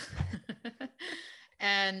wrong.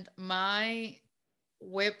 And my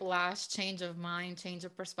whiplash change of mind, change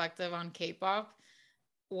of perspective on K-pop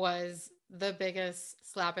was the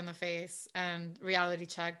biggest slap in the face and reality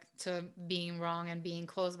check to being wrong and being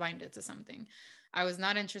close-minded to something. I was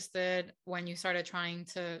not interested when you started trying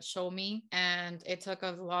to show me, and it took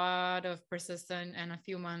a lot of persistence and a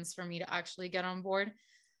few months for me to actually get on board.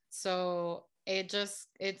 So it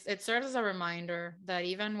serves as a reminder that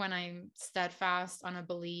even when I'm steadfast on a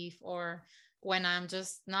belief, or when I'm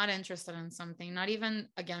just not interested in something, not even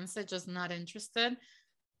against it, just not interested,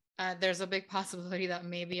 there's a big possibility that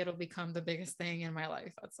maybe it'll become the biggest thing in my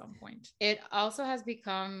life at some point. It also has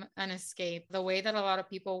become an escape. The way that a lot of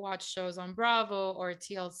people watch shows on Bravo or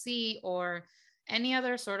TLC or any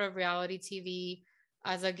other sort of reality TV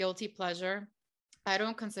as a guilty pleasure. I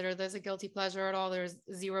don't consider this a guilty pleasure at all. There's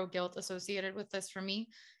zero guilt associated with this for me.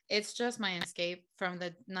 It's just my escape from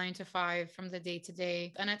the 9 to 5, from the day to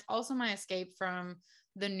day. And it's also my escape from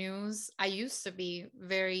the news. I used to be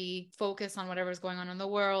very focused on whatever's going on in the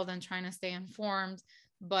world and trying to stay informed,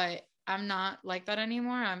 but I'm not like that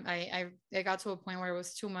anymore. I got to a point where it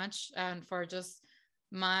was too much, and for just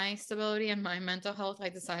my stability and my mental health, I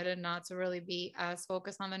decided not to really be as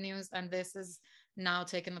focused on the news, and this is now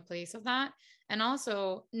taking the place of that. And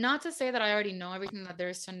also, not to say that I already know everything that there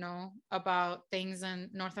is to know about things in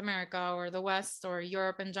North America or the West or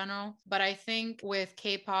Europe in general, but I think with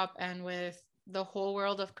K-pop and with the whole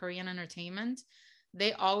world of Korean entertainment,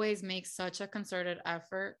 they always make such a concerted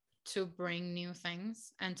effort to bring new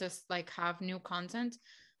things and to like have new content.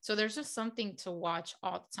 So there's just something to watch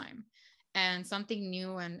all the time and something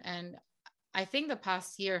new. And I think the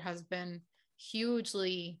past year has been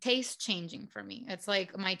hugely taste changing for me. It's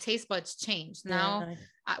like my taste buds changed. Now,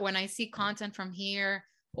 when I see content from here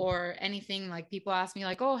or anything, like people ask me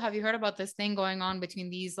like, oh, have you heard about this thing going on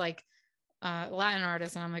between these like Latin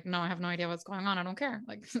artists? And I'm like, no, I have no idea what's going on. I don't care.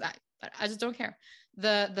 Like I just don't care.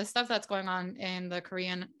 The stuff that's going on in the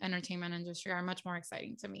Korean entertainment industry are much more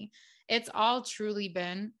exciting to me. It's all truly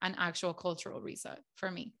been an actual cultural reset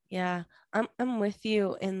for me. Yeah, I'm with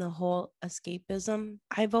you in the whole escapism.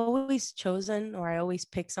 I've always chosen, or I always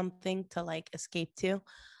pick something to like escape to.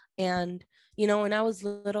 And, you know, when I was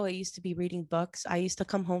little, I used to be reading books. I used to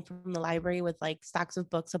come home from the library with like stacks of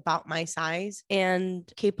books about my size,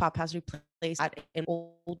 and K-pop has replaced that in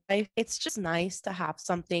old life. It's just nice to have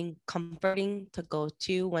something comforting to go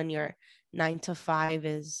to when your 9 to 5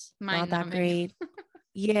 is not that great.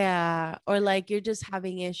 Yeah, or like you're just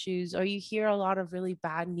having issues, or you hear a lot of really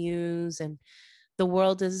bad news and the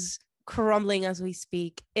world is crumbling as we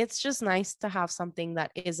speak. It's just nice to have something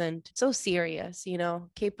that isn't so serious, you know.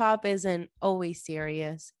 K-pop isn't always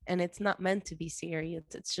serious, and it's not meant to be serious.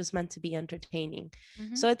 It's just meant to be entertaining.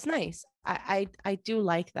 So it's nice. I do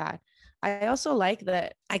like that. I also like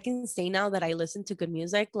that I can say now that I listen to good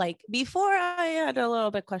music. Like before, I had a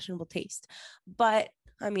little bit questionable taste, but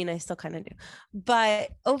I mean, I still kind of do.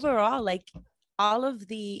 But overall, like all of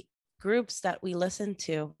the groups that we listen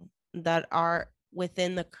to that are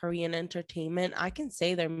within the Korean entertainment, I can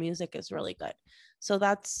say their music is really good. So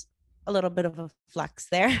that's a little bit of a flex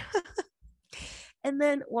there. And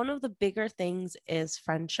then one of the bigger things is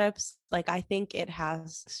friendships. Like, I think it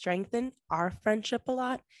has strengthened our friendship a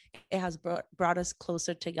lot. It has brought us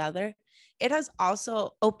closer together. It has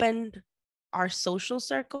also opened our social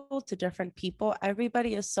circle to different people.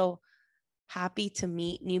 Everybody is so happy to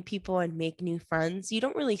meet new people and make new friends. You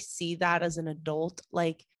don't really see that as an adult.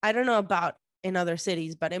 Like, I don't know about in other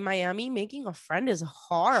cities, but in Miami, making a friend is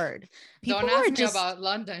hard. Don't People ask are me just about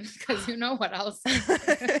London because you know what else.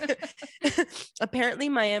 apparently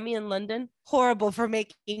Miami and London horrible for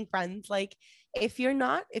making friends. Like if you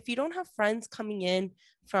don't have friends coming in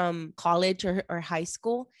from college or high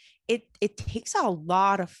school, it takes a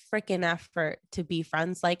lot of freaking effort to be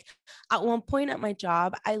friends. Like at one point at my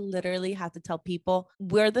job, I literally had to tell people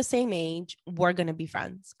we're the same age, we're gonna be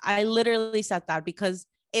friends. I literally said that because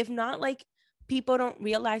if not, like people don't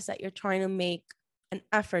realize that you're trying to make an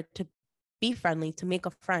effort to be friendly, to make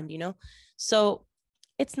a friend, you know? So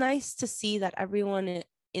it's nice to see that everyone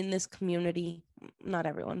in this community, not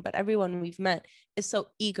everyone, but everyone we've met is so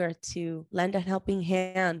eager to lend a helping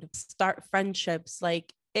hand, start friendships.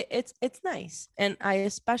 Like it's nice. And I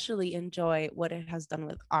especially enjoy what it has done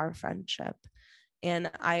with our friendship. And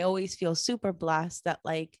I always feel super blessed that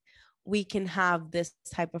like we can have this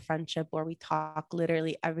type of friendship where we talk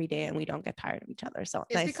literally every day and we don't get tired of each other. So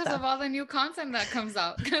It's nice because stuff. of all the new content that comes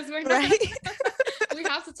out because we're not Right. we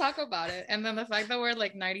have to talk about it. And then the fact that we're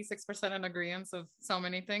like 96% in agreement of so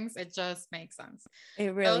many things, it just makes sense.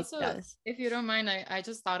 It really Also, does. if you don't mind, I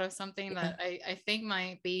just thought of something Yeah. that I think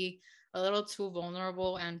might be a little too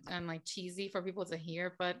vulnerable and like cheesy for people to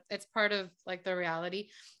hear, but it's part of like the reality.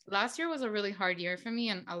 Last year was a really hard year for me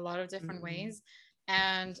in a lot of different ways.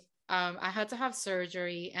 And I had to have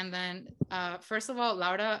surgery. And then first of all,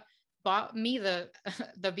 Laura bought me the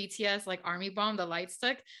the BTS like army bomb, the light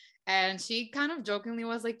stick. And she kind of jokingly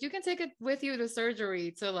was like, you can take it with you to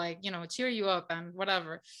surgery to like, you know, cheer you up and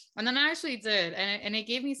whatever. And then I actually did. And it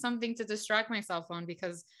gave me something to distract myself on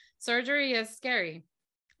because surgery is scary.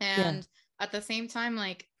 Yeah. And at the same time,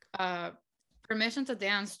 like permission to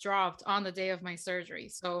dance dropped on the day of my surgery.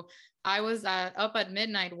 So I was up at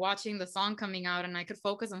midnight watching the song coming out and I could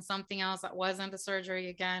focus on something else that wasn't the surgery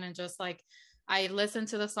again. And just like, I listened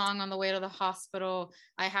to the song on the way to the hospital.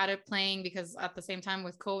 I had it playing because at the same time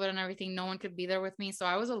with COVID and everything, no one could be there with me. So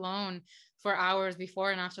I was alone for hours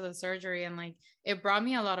before and after the surgery. And like, it brought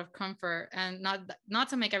me a lot of comfort and not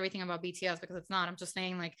to make everything about BTS because it's not. I'm just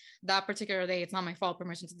saying like that particular day, it's not my fault.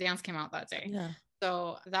 Permission to Dance came out that day. Yeah.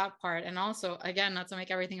 So that part, and also again, not to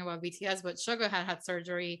make everything about BTS, but Suga had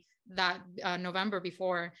surgery that November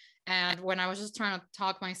before, and when I was just trying to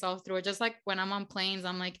talk myself through it, just like when I'm on planes,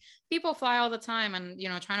 I'm like, people fly all the time, and you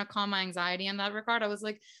know, trying to calm my anxiety in that regard. I was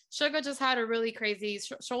like, Suga just had a really crazy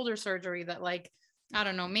shoulder surgery that like I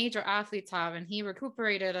don't know, major athletes have, and he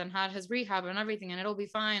recuperated and had his rehab and everything, and it'll be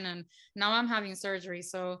fine. And now I'm having surgery,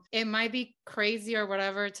 so it might be crazy or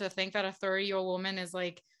whatever to think that a 30-year-old woman is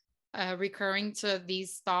like recurring to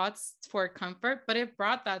these thoughts for comfort, but it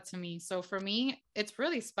brought that to me. So for me, it's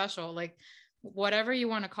really special. Like whatever you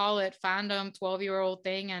want to call it, fandom, 12-year-old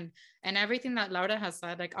thing, and everything that Laura has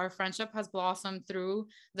said, like our friendship has blossomed through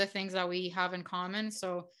the things that we have in common.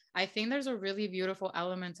 So I think there's a really beautiful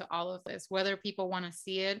element to all of this, whether people want to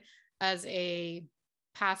see it as a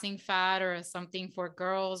passing fad or as something for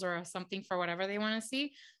girls or as something for whatever they want to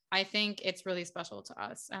see. I think it's really special to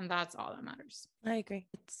us, and that's all that matters. I agree.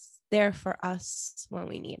 It's there for us when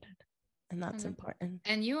we need it. And that's important.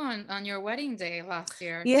 And you on your wedding day last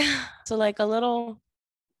year. Yeah. So like a little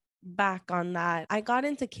back on that. I got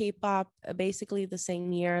into K-pop basically the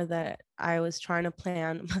same year that I was trying to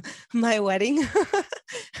plan my wedding.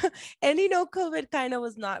 And you know, COVID kind of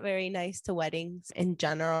was not very nice to weddings in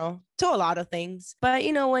general, to a lot of things. But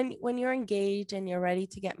you know, when you're engaged and you're ready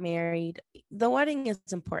to get married, the wedding is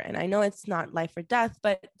important. I know it's not life or death,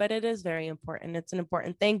 but it is very important. It's an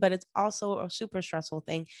important thing, but it's also a super stressful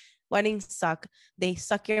thing. Weddings suck. They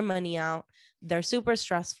suck your money out. They're super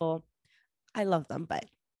stressful. I love them, but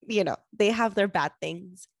you know, they have their bad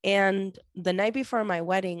things. And the night before my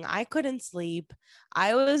wedding, I couldn't sleep.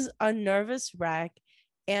 I was a nervous wreck.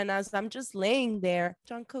 And as I'm just laying there,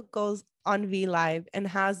 Jungkook goes on V Live and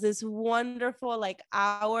has this wonderful, like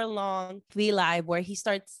hour-long V Live where he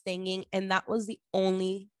starts singing. And that was the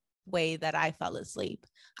only way that I fell asleep.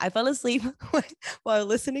 I fell asleep while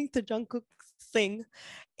listening to Jungkook sing.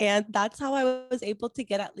 And that's how I was able to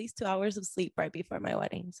get at least 2 hours of sleep right before my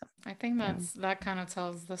wedding. So I think that kind of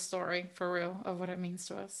tells the story for real of what it means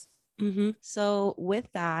to us. Mm-hmm. So with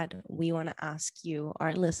that, we want to ask you,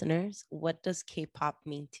 our listeners, what does K-pop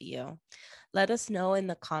mean to you? Let us know in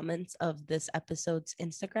the comments of this episode's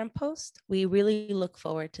Instagram post. We really look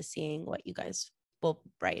forward to seeing what you guys will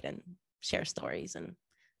write and share stories and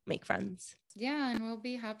make friends. Yeah, and we'll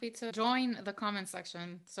be happy to join the comment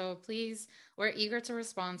section. So please, we're eager to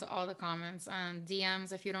respond to all the comments and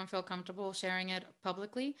DMs if you don't feel comfortable sharing it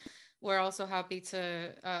publicly. We're also happy to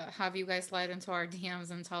have you guys slide into our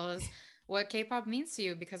DMs and tell us what K-pop means to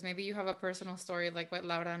you, because maybe you have a personal story like what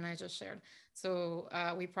Laura and I just shared. So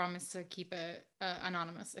we promise to keep it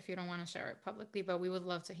anonymous if you don't want to share it publicly, but we would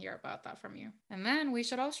love to hear about that from you. And then we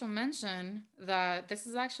should also mention that this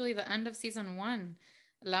is actually the end of season 1.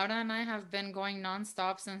 Laura and I have been going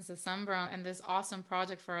nonstop since December and this awesome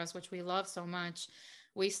project for us, which we love so much.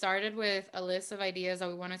 We started with a list of ideas that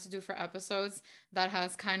we wanted to do for episodes that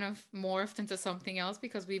has kind of morphed into something else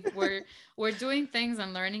because we're doing things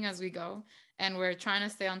and learning as we go, and we're trying to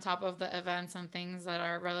stay on top of the events and things that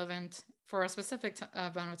are relevant for a specific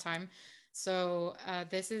amount of time. So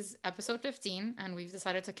this is episode 15, and we've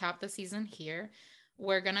decided to cap the season here.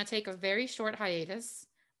 We're gonna take a very short hiatus,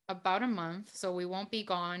 about a month, so we won't be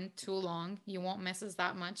gone too long. You won't miss us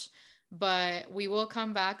that much, but we will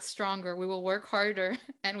come back stronger. We will work harder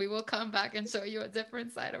and we will come back and show you a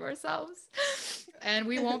different side of ourselves. And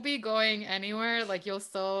we won't be going anywhere. Like, you'll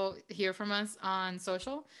still hear from us on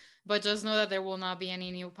social, but just know that there will not be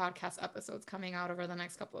any new podcast episodes coming out over the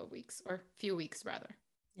next couple of weeks, or few weeks rather.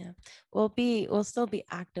 Yeah, we'll still be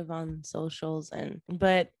active on socials,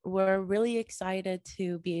 but we're really excited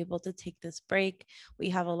to be able to take this break. We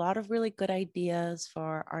have a lot of really good ideas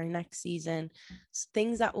for our next season,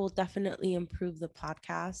 things that will definitely improve the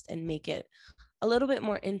podcast and make it a little bit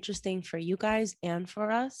more interesting for you guys and for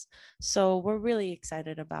us. So we're really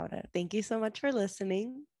excited about it. Thank you so much for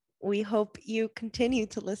listening. We hope you continue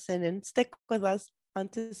to listen and stick with us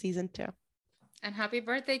onto season 2. And happy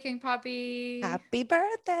birthday, King Poppy. Happy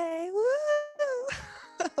birthday. Woo!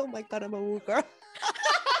 Oh my God, I'm a woo girl.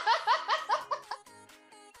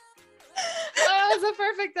 Oh, that's a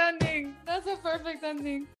perfect ending. That's a perfect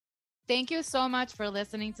ending. Thank you so much for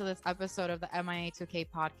listening to this episode of the MIA2K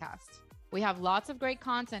podcast. We have lots of great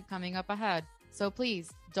content coming up ahead, so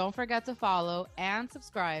please don't forget to follow and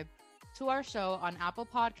subscribe to our show on Apple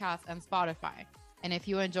Podcasts and Spotify. And if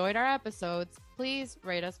you enjoyed our episodes, please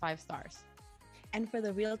rate us 5 stars. And for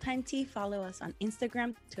the real-time tea, follow us on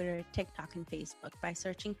Instagram, Twitter, TikTok, and Facebook by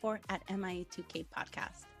searching for @MIA2K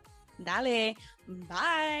Podcast. Dale,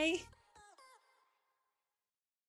 bye.